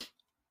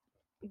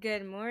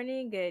good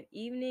morning, good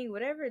evening,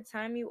 whatever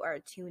time you are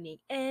tuning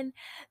in.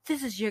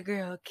 This is your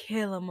girl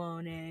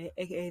Killamone,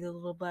 aka the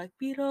Little Black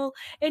Beetle,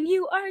 and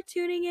you are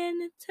tuning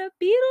in to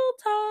Beetle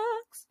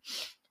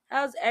Talks.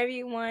 How's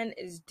everyone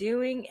is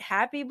doing?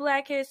 Happy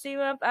Black History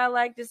Month. I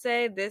like to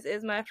say this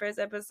is my first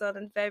episode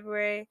in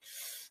February.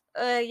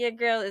 Your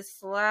girl is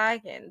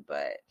slacking,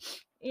 but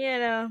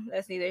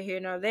that's neither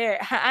here nor there.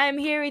 I'm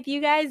here with you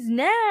guys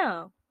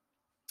now.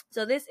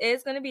 So this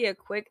is gonna be a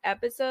quick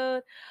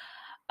episode.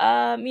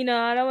 I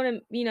don't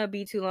want to,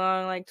 be too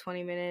long, like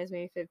 20 minutes,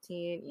 maybe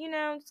 15.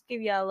 Just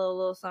give y'all a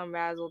little some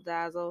razzle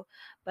dazzle.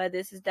 But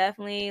this is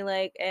definitely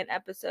like an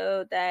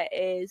episode that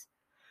is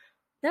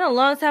not a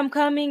long time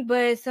coming, but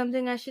it's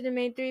something I should have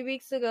made 3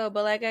 weeks ago.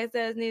 But like I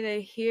said, it's neither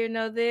here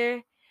nor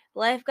there.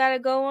 Life gotta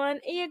go on.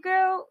 And your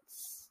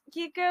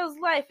girl's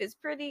life is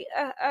pretty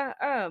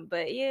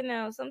But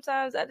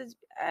sometimes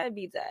I'd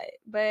be tired.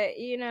 But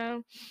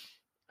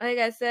like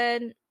I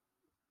said,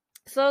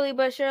 slowly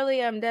but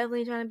surely I'm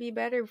definitely trying to be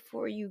better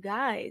for you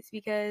guys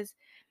because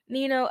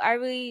I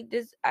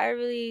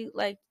really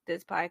like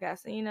this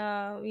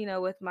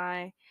podcast. With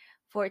my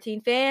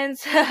 14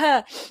 fans,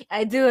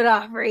 I do it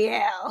all for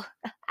you.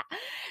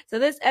 So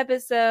this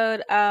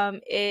episode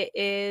it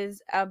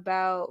is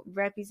about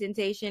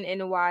representation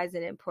and why is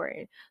it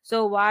important.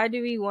 So why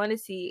do we want to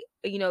see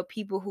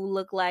people who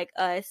look like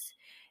us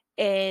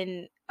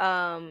and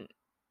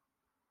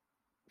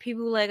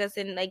people like us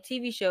in like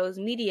TV shows,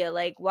 media?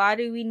 Like, why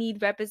do we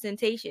need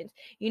representations?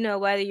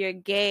 Whether you're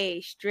gay,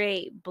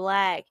 straight,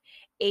 black,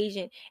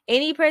 Asian,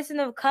 any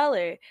person of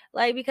color,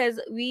 like, because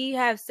we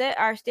have set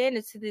our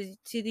standards to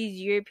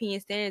these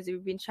European standards.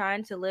 We've been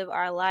trying to live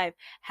our life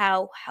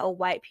how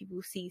white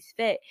people sees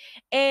fit,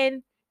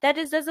 and that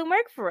just doesn't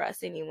work for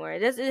us anymore.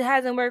 It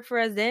hasn't worked for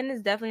us then.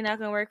 It's definitely not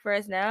gonna work for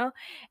us now,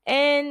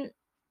 and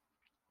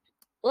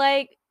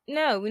like,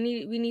 no, we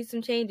need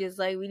some changes.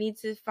 Like, we need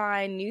to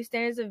find new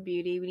standards of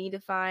beauty. We need to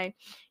find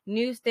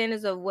new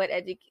standards of what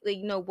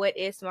what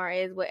is smart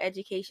is, what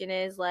education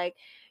is, like,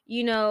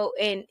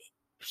 and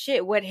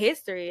shit, what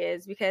history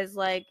is, because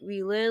like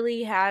we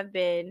literally have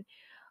been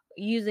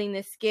using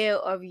the scale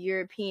of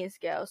European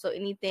scale. So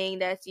anything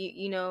that's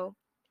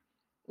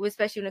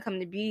especially when it comes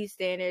to beauty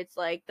standards,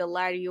 like the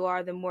lighter you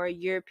are, the more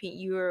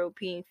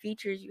European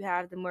features you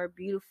have, the more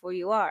beautiful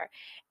you are.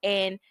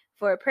 And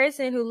for a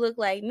person who look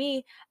like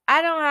me,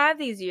 I don't have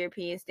these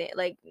European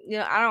like,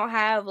 I don't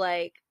have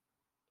like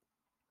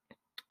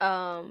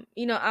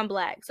I'm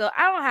black, so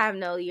I don't have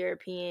no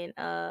European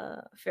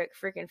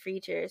freaking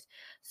features.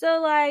 So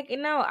like,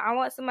 I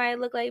want somebody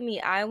to look like me.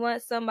 I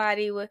want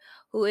somebody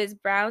who is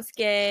brown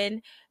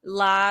skin,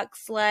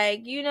 locks,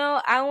 like,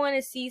 I want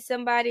to see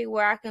somebody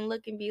where I can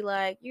look and be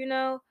like,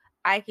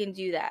 I can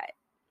do that.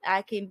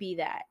 I can be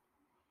that.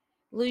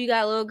 You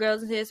got little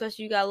girls in here,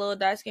 especially you got little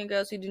dark skinned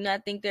girls who do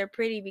not think they're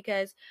pretty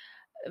because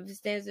of the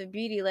standards of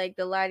beauty, like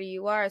the lighter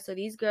you are. So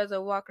these girls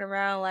are walking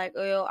around like,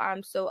 oh, yo,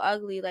 I'm so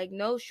ugly. Like,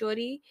 no,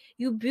 shorty,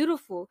 you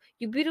beautiful.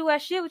 You beautiful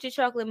as shit with your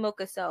chocolate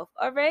mocha self.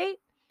 All right?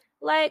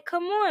 Like,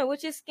 come on,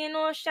 with your skin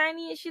all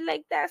shiny and shit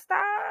like that.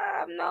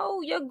 Stop.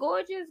 No, you're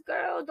gorgeous,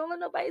 girl. Don't let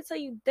nobody tell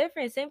you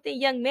different. Same thing,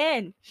 young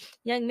man.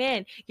 Young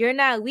man, you're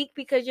not weak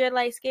because you're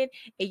light skinned,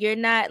 and you're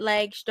not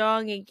like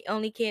strong and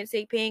only can't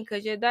take pain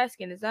because you're dark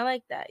skinned. It's not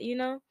like that,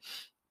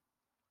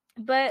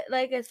 But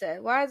like I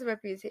said, why,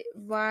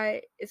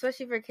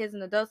 especially for kids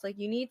and adults, like,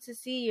 you need to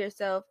see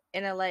yourself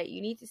in a light.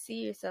 You need to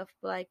see yourself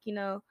like,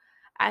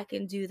 I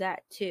can do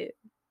that too,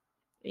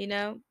 you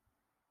know?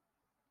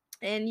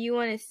 And you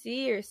want to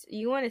see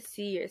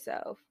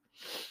yourself.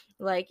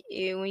 Like,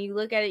 when you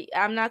look at it,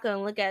 I'm not going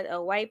to look at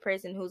a white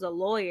person who's a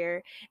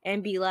lawyer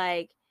and be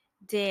like,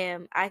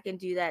 damn, I can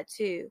do that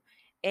too.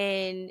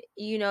 And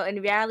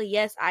in reality,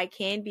 yes, I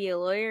can be a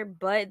lawyer,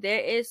 but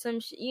there is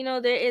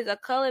there is a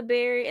color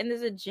barrier and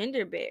there's a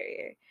gender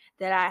barrier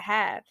that I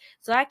have.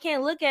 So I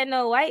can't look at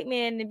no white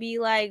man and be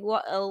like,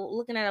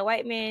 looking at a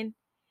white man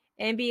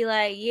and be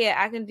like, yeah,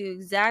 I can do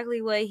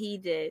exactly what he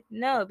did.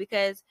 No,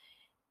 because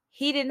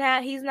he's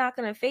not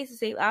going to face the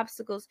same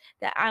obstacles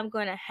that I'm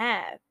going to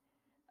have.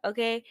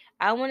 Okay,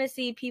 I want to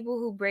see people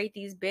who break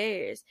these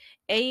barriers.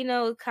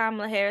 And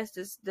Kamala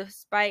Harris,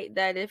 despite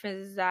the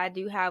differences I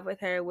do have with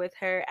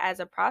her as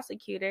a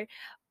prosecutor,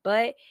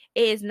 but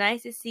it is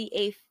nice to see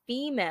a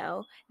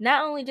female,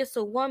 not only just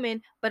a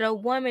woman, but a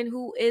woman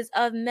who is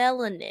of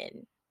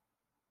melanin,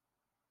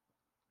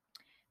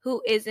 who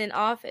is in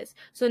office.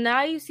 So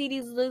now you see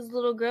these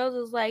little girls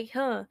is like,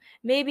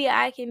 maybe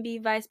I can be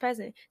vice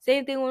president.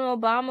 Same thing when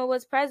Obama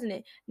was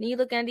president. And you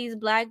look at these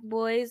black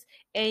boys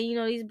and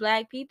these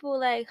black people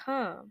like,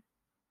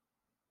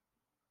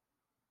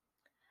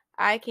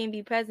 I can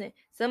be president.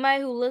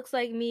 Somebody who looks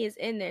like me is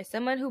in there.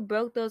 Someone who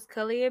broke those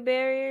color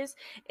barriers,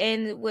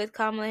 and with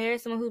Kamala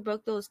Harris, someone who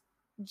broke those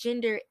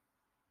gender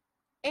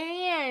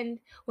and,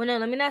 well, no,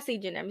 let me not say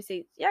gender. Let me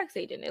say, yeah, I can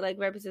say gender. Like,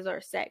 represents our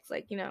sex.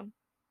 Like,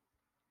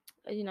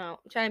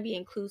 trying to be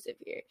inclusive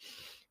here.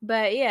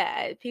 But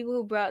yeah, people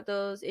who brought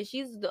those, and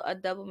she's a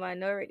double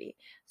minority.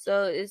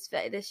 So it's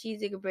fact that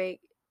she's a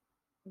break.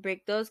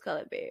 break those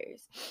color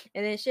barriers.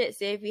 And then shit,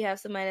 say if you have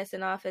somebody that's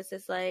in office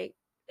that's like,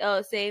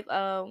 oh, say if,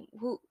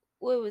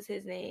 what was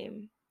his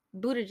name?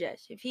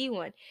 Buttigieg, if he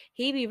won,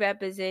 he'd be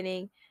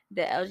representing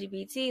the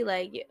LGBT,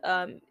 like,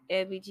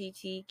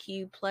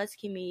 LGBTQ plus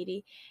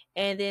community,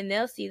 and then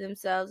they'll see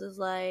themselves as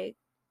like,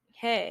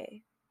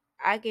 hey,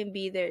 I can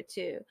be there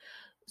too.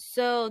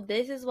 So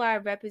this is why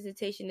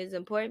representation is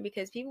important,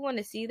 because people want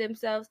to see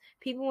themselves,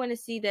 people want to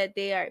see that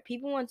they are,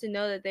 people want to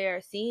know that they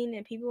are seen,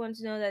 and people want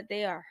to know that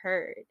they are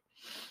heard.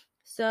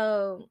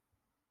 So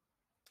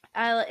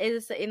I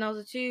it's, and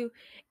also too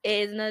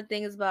is another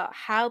thing is about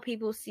how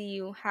people see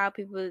you, how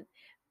people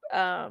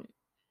um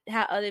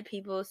how other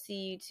people see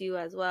you too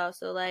as well.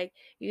 So like,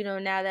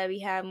 now that we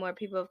have more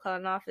people of color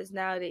in office,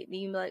 now that you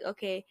be like,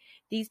 okay,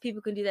 these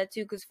people can do that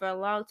too, because for a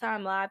long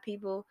time a lot of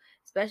people,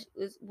 especially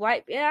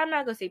white, yeah, I'm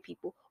not gonna say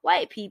people,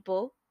 white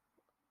people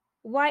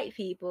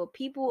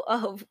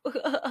of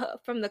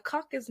from the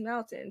Caucasus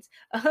Mountains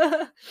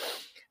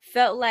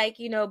felt like,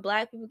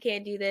 black people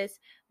can't do this,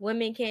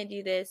 women can't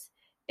do this,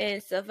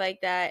 and stuff like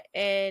that.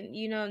 And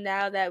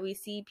now that we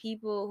see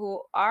people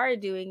who are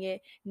doing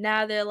it,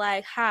 now they're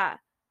like, ha,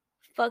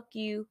 fuck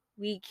you,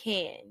 we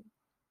can.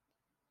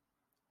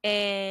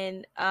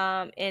 And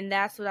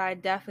that's what I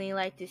definitely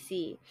like to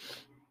see.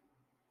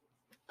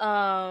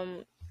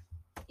 um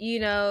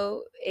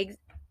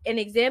an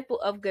example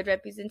of good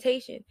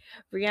representation,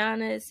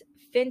 Rihanna's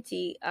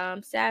Fenty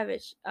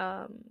Savage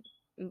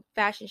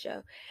fashion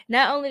show.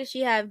 Not only did she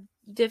have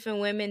different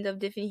women of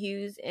different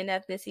hues and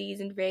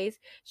ethnicities and race,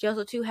 she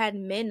also too had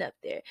men up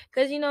there,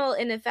 because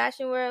in the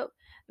fashion world,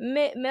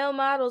 male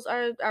models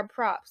are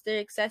props, they're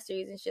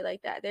accessories and shit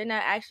like that, they're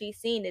not actually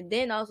seen. And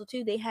then also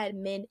too, they had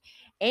men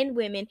and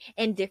women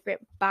in different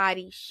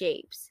body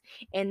shapes,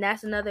 and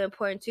that's another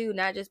important too,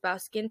 not just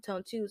about skin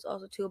tone too, it's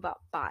also too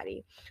about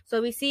body.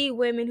 So we see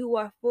women who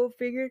are full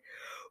figured,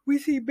 we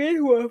see men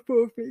who are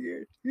full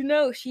figured.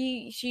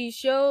 She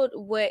showed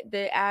what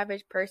the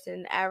average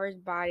person, the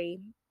average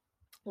body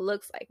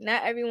looks like.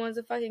 Not everyone's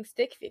a fucking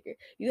stick figure.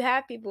 You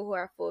have people who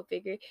are full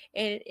figure,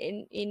 and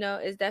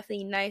it's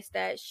definitely nice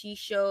that she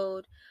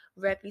showed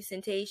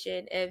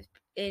representation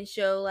and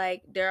show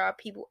like there are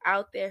people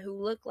out there who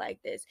look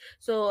like this.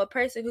 So a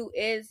person who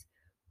is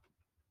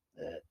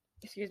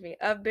excuse me,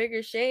 of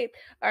bigger shape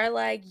are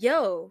like,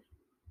 yo,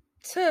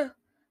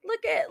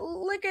 look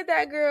at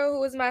that girl who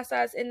was my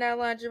size in that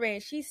lingerie,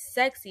 and she's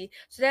sexy.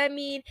 So that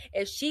means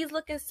if she's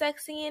looking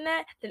sexy in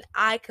that, then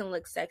I can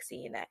look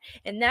sexy in that.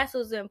 And that's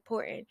what's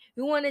important.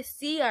 We want to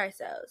see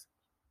ourselves.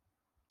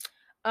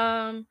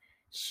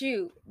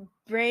 Shoot,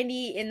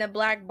 Brandy in the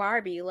black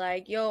Barbie,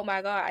 like, yo,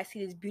 my god, I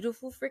see this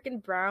beautiful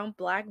freaking brown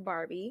black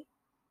Barbie,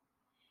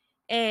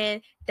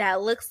 and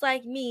that looks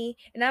like me,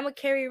 and I'm gonna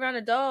carry around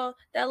a doll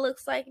that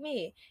looks like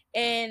me.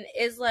 And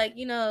it's like,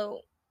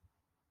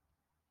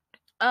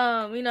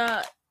 um, you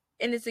know,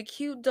 and it's a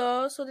cute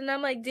doll. So then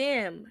I'm like,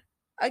 damn,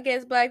 I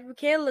guess black people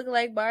can look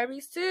like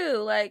Barbies too.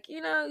 Like,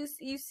 you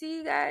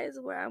see, guys,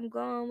 where I'm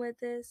going with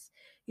this.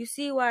 You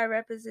see why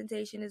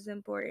representation is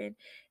important.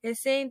 And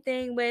same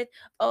thing with,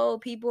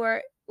 people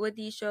are with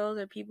these shows,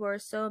 or people are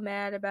so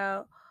mad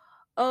about,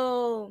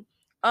 oh,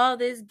 all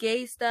this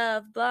gay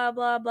stuff, blah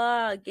blah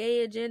blah,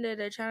 gay agenda.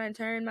 They're trying to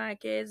turn my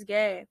kids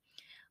gay.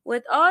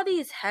 With all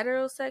these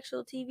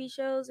heterosexual TV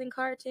shows and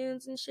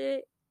cartoons and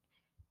shit,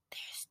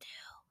 there's still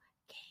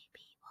gay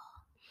people.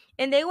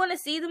 And they want to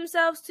see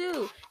themselves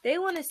too. They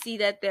want to see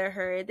that they're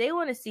heard. They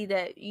want to see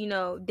that,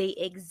 they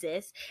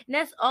exist. And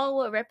that's all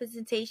what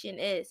representation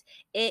is.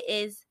 It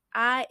is,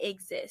 I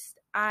exist.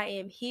 I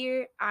am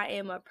here. I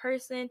am a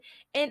person,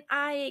 and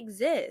I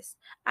exist.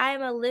 I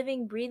am a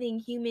living, breathing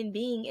human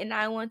being, and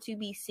I want to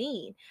be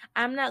seen.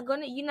 You're not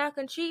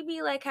gonna treat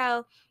me like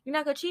how, you're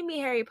not gonna treat me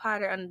Harry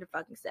Potter under the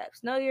fucking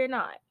steps. No, you're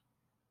not.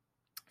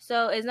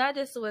 So it's not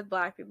just with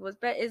black people,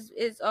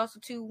 it's also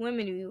to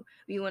women.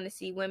 We want to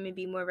see women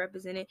be more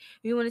represented.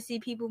 We want to see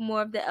people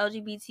more of the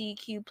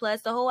LGBTQ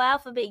plus, the whole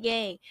alphabet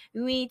gang.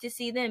 We need to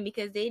see them,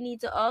 because they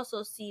need to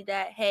also see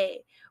that,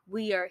 hey,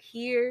 we are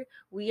here,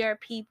 we are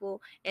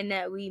people, and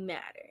that we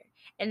matter.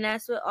 And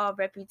that's what all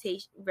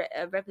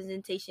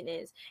representation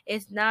is.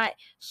 It's not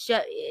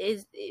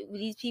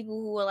these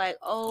people who are like,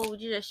 oh,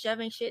 you're just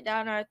shoving shit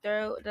down our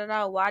throat.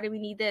 Why do we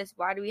need this?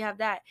 Why do we have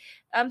that?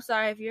 I'm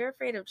sorry, if you're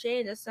afraid of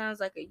change, that sounds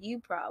like a you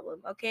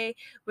problem. Okay,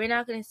 we're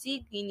not gonna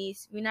see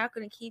these. We're not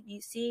gonna keep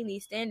seeing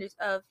these standards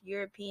of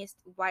European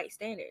white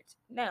standards.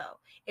 No,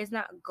 it's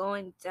not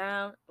going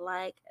down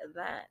like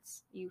that.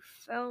 You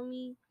feel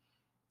me?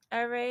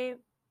 All right.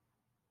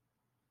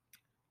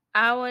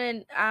 I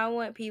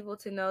want people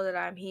to know that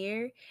I'm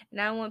here,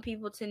 and I want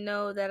people to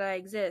know that I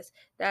exist.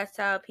 That's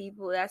how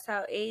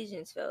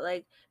Asians feel.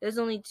 Like, there's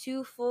only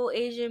 2 full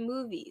Asian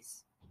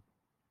movies.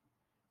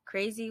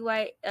 Crazy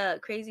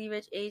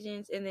Rich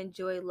Asians, and then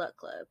Joy Luck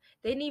Club.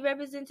 They need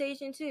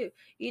representation too.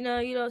 You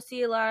don't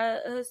see a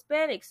lot of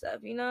Hispanic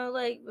stuff.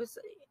 Like,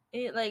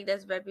 like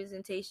that's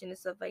representation and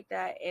stuff like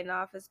that in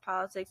office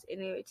politics, in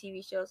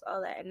TV shows,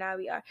 all that. And now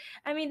we are.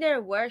 I mean,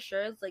 there were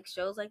shows like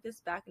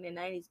this back in the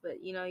 90s,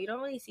 but you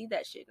don't really see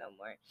that shit no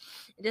more.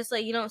 Just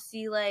like you don't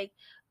see like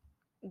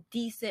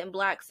decent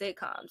black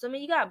sitcoms. I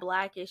mean, you got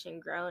Blackish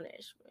and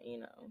Grownish, but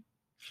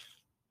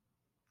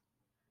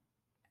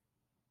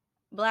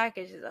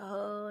Blackish is a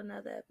whole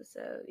nother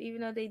episode.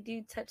 Even though they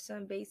do touch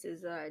some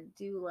bases that I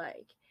do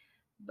like,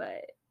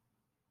 but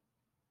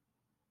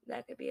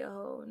that could be a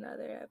whole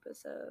nother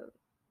episode.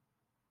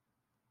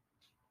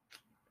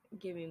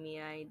 Giving me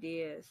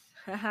ideas.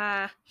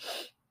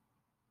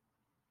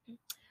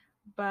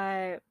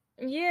 But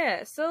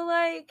yeah, so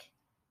like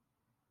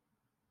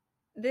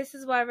this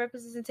is why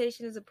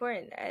representation is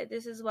important.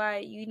 This is why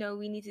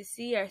we need to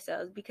see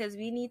ourselves, because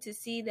we need to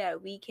see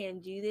that we can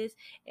do this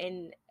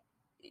and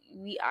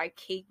we are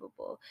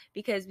capable,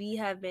 because we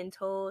have been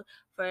told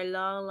for a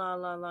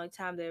long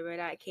time that we're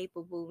not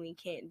capable, we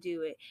can't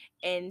do it.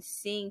 And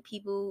seeing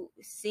people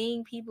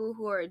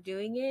who are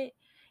doing it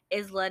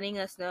is letting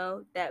us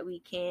know that we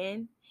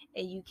can,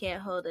 and you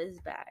can't hold us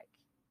back.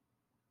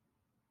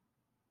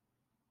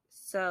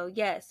 So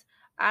yes,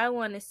 I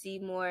want to see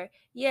more.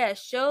 Yeah,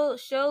 show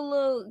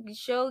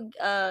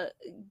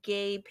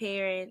gay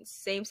parents,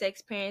 same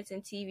sex parents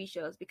in TV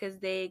shows, because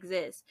they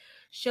exist.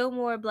 Show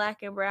more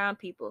black and brown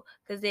people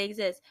because they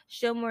exist.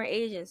 Show more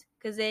Asians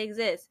because they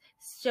exist.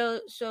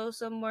 Show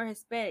some more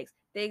Hispanics.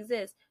 They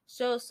exist.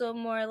 Show some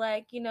more,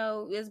 like,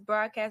 let's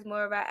broadcast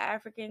more about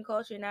African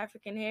culture and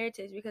African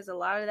heritage, because a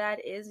lot of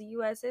that is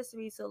U.S.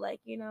 history. So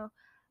like,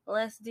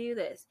 let's do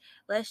this.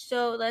 Let's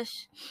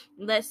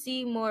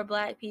see more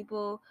black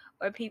people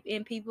or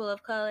people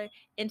of color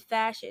in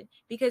fashion,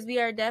 because we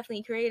are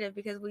definitely creative.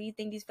 Because where do you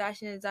think these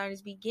fashion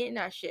designers be getting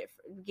our shit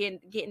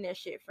getting their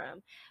shit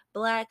from?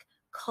 Black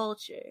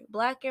culture,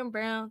 black and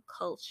brown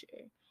culture.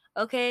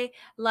 Okay,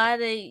 a lot of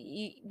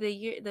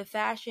the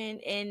fashion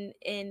in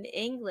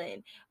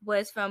England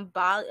was from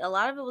a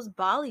lot of it was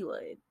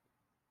Bollywood.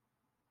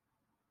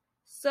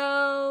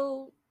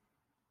 So,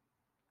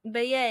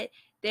 but yet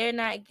they're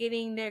not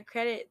getting their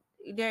credit.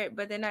 They're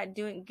not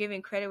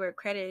giving credit where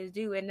credit is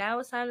due, and now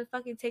it's time to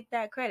fucking take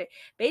that credit.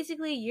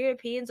 Basically,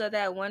 Europeans are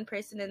that one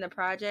person in the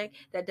project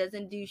that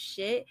doesn't do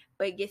shit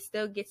but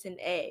still gets an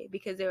A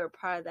because they were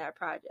part of that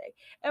project,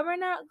 and we're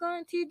not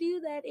going to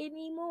do that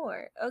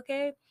anymore.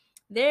 Okay,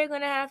 they're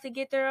gonna have to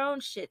get their own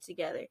shit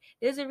together.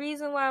 There's a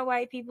reason why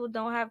white people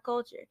don't have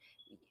culture,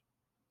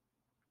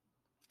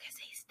 because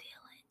they steal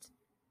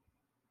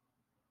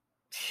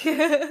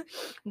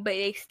but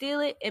they steal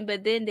it,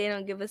 but then they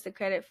don't give us the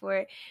credit for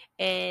it,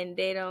 and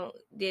they don't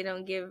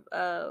give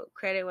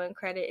credit when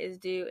credit is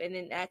due, and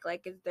then act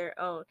like it's their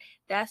own.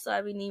 That's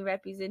why we need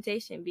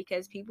representation,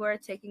 because people are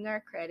taking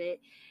our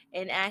credit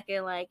and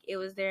acting like it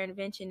was their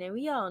invention, and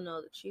we all know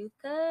the truth,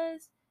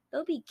 cuz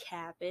they'll be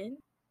capping.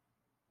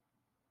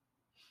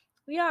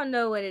 We all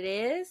know what it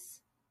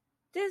is.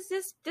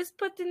 Just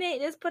put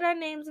put our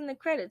names in the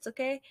credits,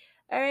 okay?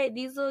 All right,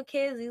 these little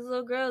kids, these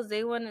little girls,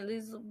 these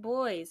little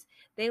boys,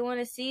 they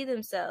want to see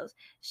themselves.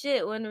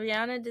 Shit, when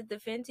Rihanna did the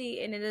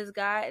Fenty, and this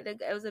guy,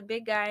 it was a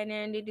big guy in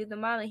there, and they did the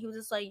modeling, he was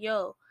just like,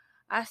 yo,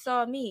 I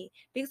saw me.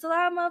 Because a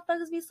lot of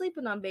motherfuckers be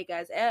sleeping on big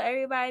guys.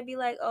 Everybody be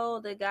like, oh,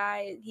 the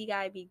guy, he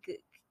gotta be good,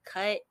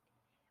 cut,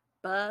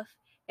 buff,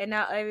 and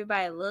now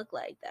everybody look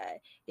like that.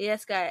 You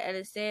just gotta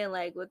understand,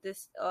 like, with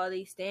all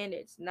these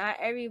standards, not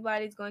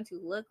everybody's going to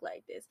look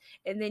like this.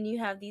 And then you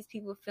have these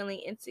people feeling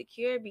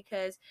insecure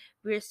because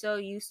we're so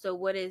used to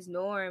what is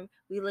norm.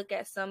 We look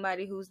at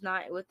somebody who's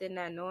not within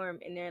that norm,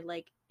 and they're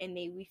like,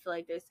 we feel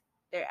like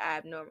they're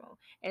abnormal,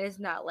 and it's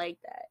not like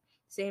that.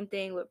 Same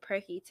thing with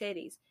perky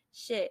titties.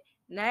 Shit,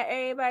 not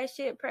everybody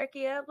shit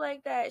perky up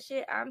like that.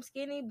 Shit, I'm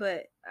skinny,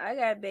 but I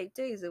got big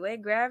titties. The way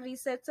gravity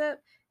sets up,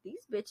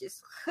 these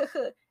bitches,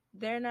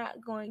 they're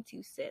not going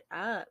to sit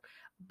up.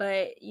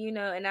 But,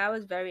 and I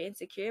was very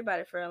insecure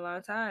about it for a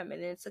long time.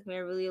 And then it took me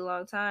a really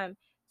long time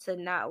to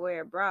not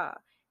wear a bra.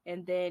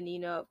 And then,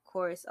 of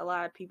course, a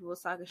lot of people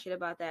was talking shit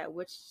about that,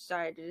 which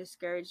started to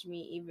discourage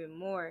me even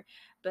more.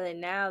 But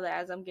now that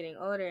as I'm getting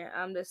older,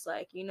 I'm just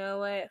like, you know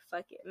what?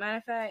 Fuck it. Matter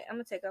of fact, I'm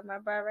going to take off my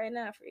bra right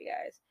now for you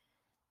guys.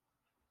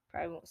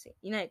 Probably won't see.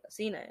 You're not going to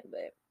see nothing,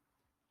 but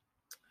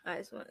I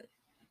just want to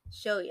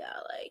show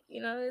y'all, like,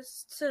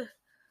 it's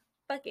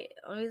fuck it.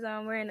 Only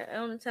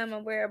time I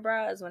wear a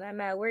bra is when I'm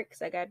at work,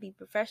 because I gotta be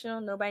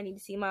professional. Nobody need to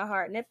see my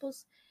hard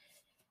nipples.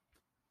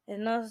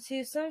 And also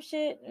too, some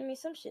shit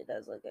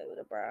does look good with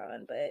a bra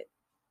on, but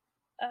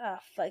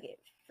fuck it.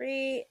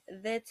 Free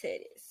the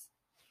titties.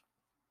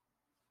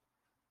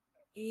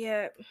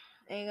 Yep.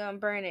 Ain't gonna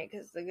burn it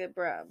because it's a good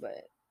bra,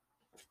 but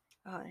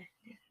oh,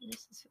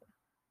 this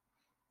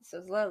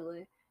is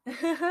lovely.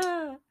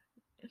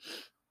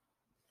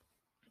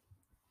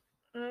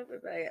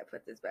 Everybody gotta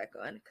put this back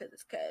on because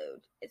it's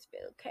cold. It's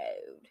real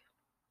cold.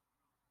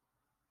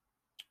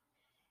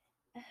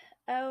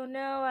 Oh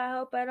no, I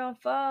hope I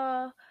don't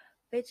fall.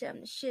 Bitch,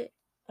 I'm the shit.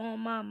 On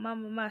my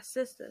mama, my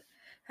sister.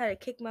 Had to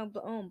kick my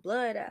own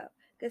blood out.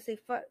 Guess they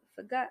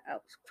forgot I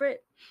was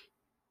crit.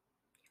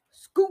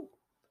 Scoop.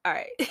 All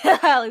right.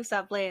 Let me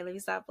stop playing.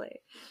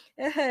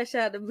 Shout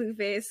out to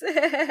Blueface.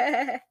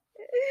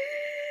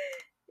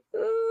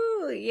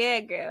 Ooh, yeah,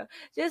 girl.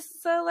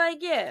 Just so like,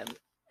 yeah.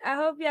 I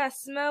hope y'all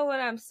smell what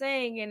I'm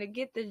saying and to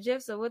get the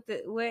gist of what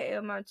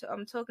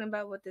I'm talking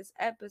about with this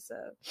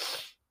episode.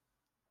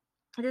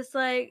 Just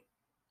like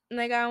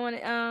I want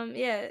to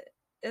yeah,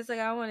 it's like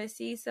I want to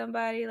see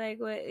somebody like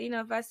what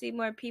if I see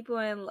more people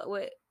in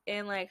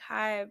like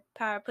high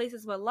power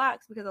places with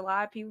locks, because a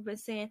lot of people been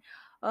saying,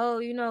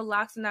 oh,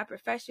 locks are not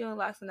professional,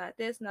 locks are not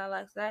this, not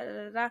locks that,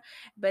 da, da, da.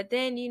 But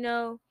then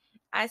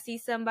I see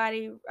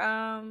somebody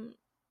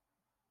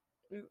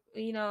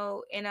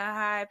in a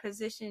high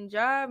position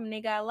job and they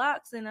got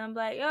locks, and I'm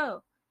like,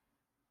 yo,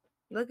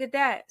 look at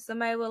that,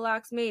 somebody with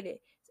locks made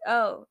it.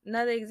 Oh,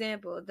 another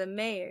example, the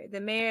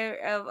mayor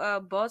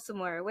of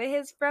Baltimore, with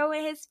his fro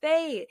and his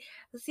fade.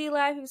 I see a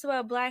lot of people say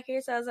about black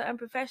hairstyles are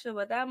unprofessional,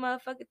 but that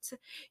motherfucker,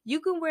 you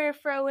can wear a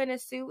fro in a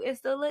suit and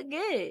still look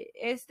good.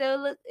 It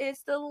still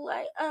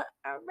like a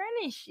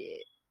running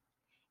shit.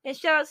 And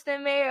shout out to the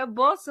mayor of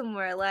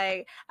Baltimore.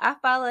 Like, I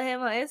follow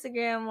him on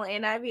Instagram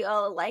and I be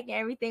all liking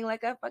everything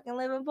like I fucking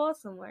live in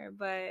Baltimore.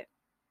 But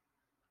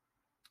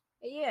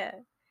yeah.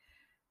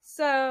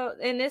 So,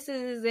 and this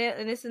is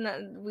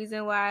the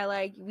reason why,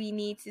 like, we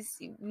need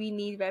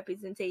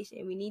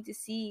representation. We need to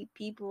see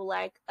people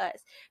like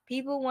us.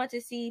 People want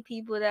to see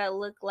people that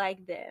look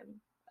like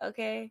them.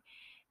 Okay,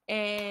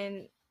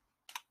 and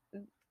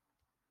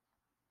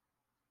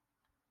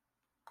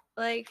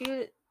like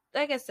you,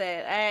 like I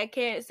said, I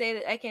can't say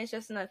that, I can't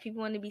stress enough.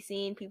 People want to be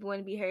seen. People want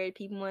to be heard.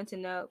 People want to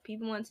know.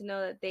 People want to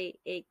know that they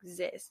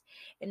exist,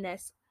 and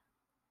that's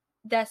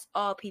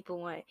all people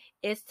want.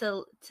 It's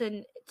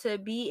to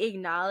be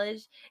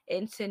acknowledged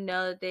and to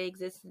know that they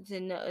exist,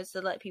 and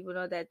to let people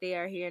know that they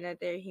are here and that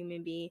they're a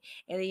human being,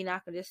 and that you're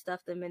not gonna just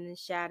stuff them in the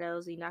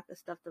shadows. You're not gonna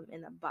stuff them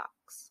in a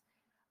box.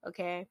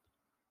 Okay.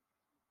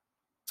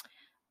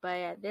 But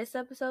yeah, this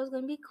episode is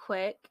gonna be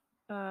quick.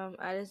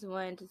 I just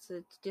wanted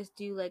to just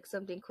do like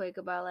something quick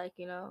about, like,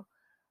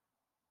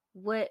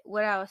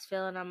 what I was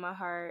feeling on my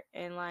heart,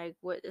 and like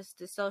what is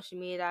the social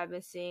media that I've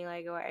been seeing,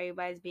 like, where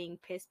everybody's being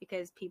pissed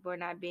because people are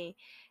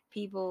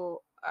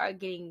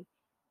getting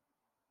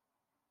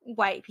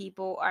white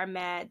people are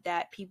mad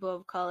that people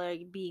of color are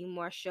being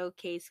more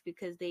showcased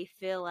because they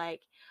feel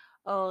like,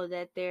 oh,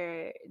 that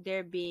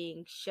they're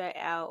being shut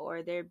out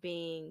or they're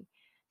being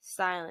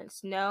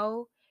silenced.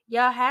 No,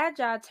 y'all had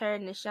y'all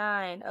turn to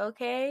shine,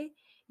 okay?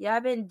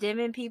 Y'all been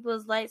dimming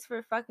people's lights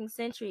for fucking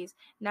centuries.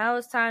 Now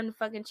it's time to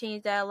fucking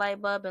change that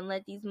light bulb and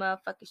let these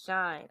motherfuckers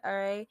shine,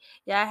 alright?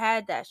 Y'all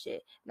had that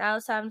shit. Now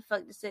it's time to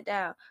fucking sit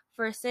down.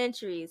 For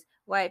centuries,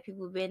 white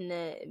people been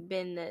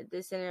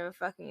the center of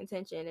fucking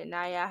attention, and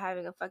now y'all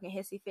having a fucking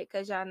hissy fit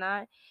because y'all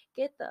not.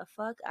 Get the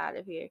fuck out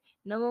of here.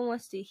 No one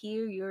wants to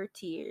hear your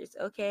tears,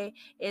 okay?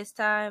 It's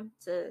time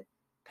to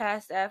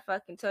pass that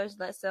fucking torch,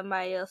 let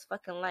somebody else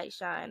fucking light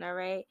shine,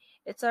 alright?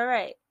 It's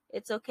alright.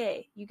 It's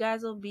okay. You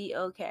guys will be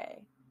okay.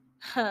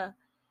 Huh.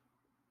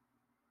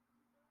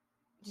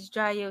 Just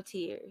dry your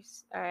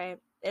tears, alright?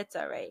 It's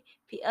alright.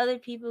 Other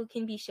people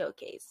can be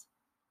showcased.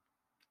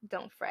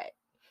 Don't fret.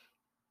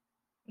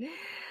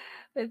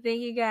 But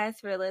thank you guys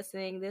for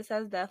listening. This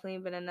has definitely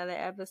been another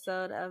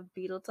episode of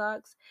Beetle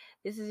Talks.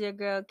 This is your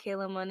girl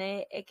Kayla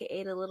Monet,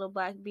 aka the Little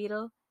Black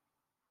Beetle,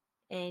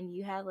 and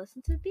you have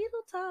listened to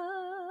Beetle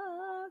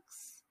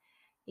Talks.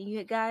 And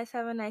you guys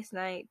have a nice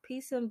night.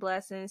 Peace and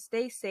blessings.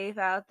 Stay safe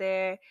out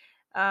there.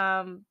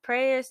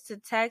 Prayers to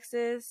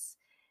Texas.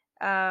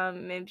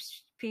 And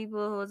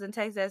people who was in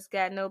Texas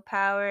got no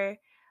power.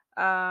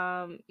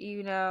 And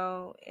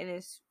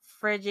it's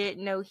frigid,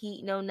 no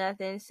heat, no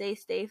nothing. Stay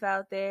safe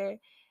out there,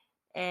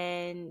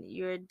 and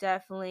you're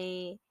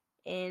definitely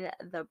in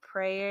the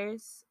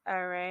prayers.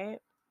 All right.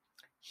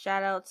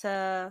 Shout out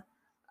to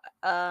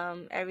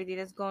everything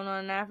that's going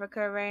on in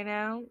Africa right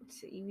now.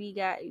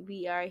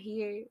 We are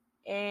here,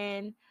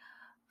 and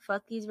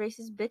fuck these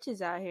racist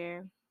bitches out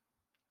here.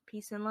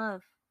 Peace and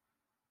love.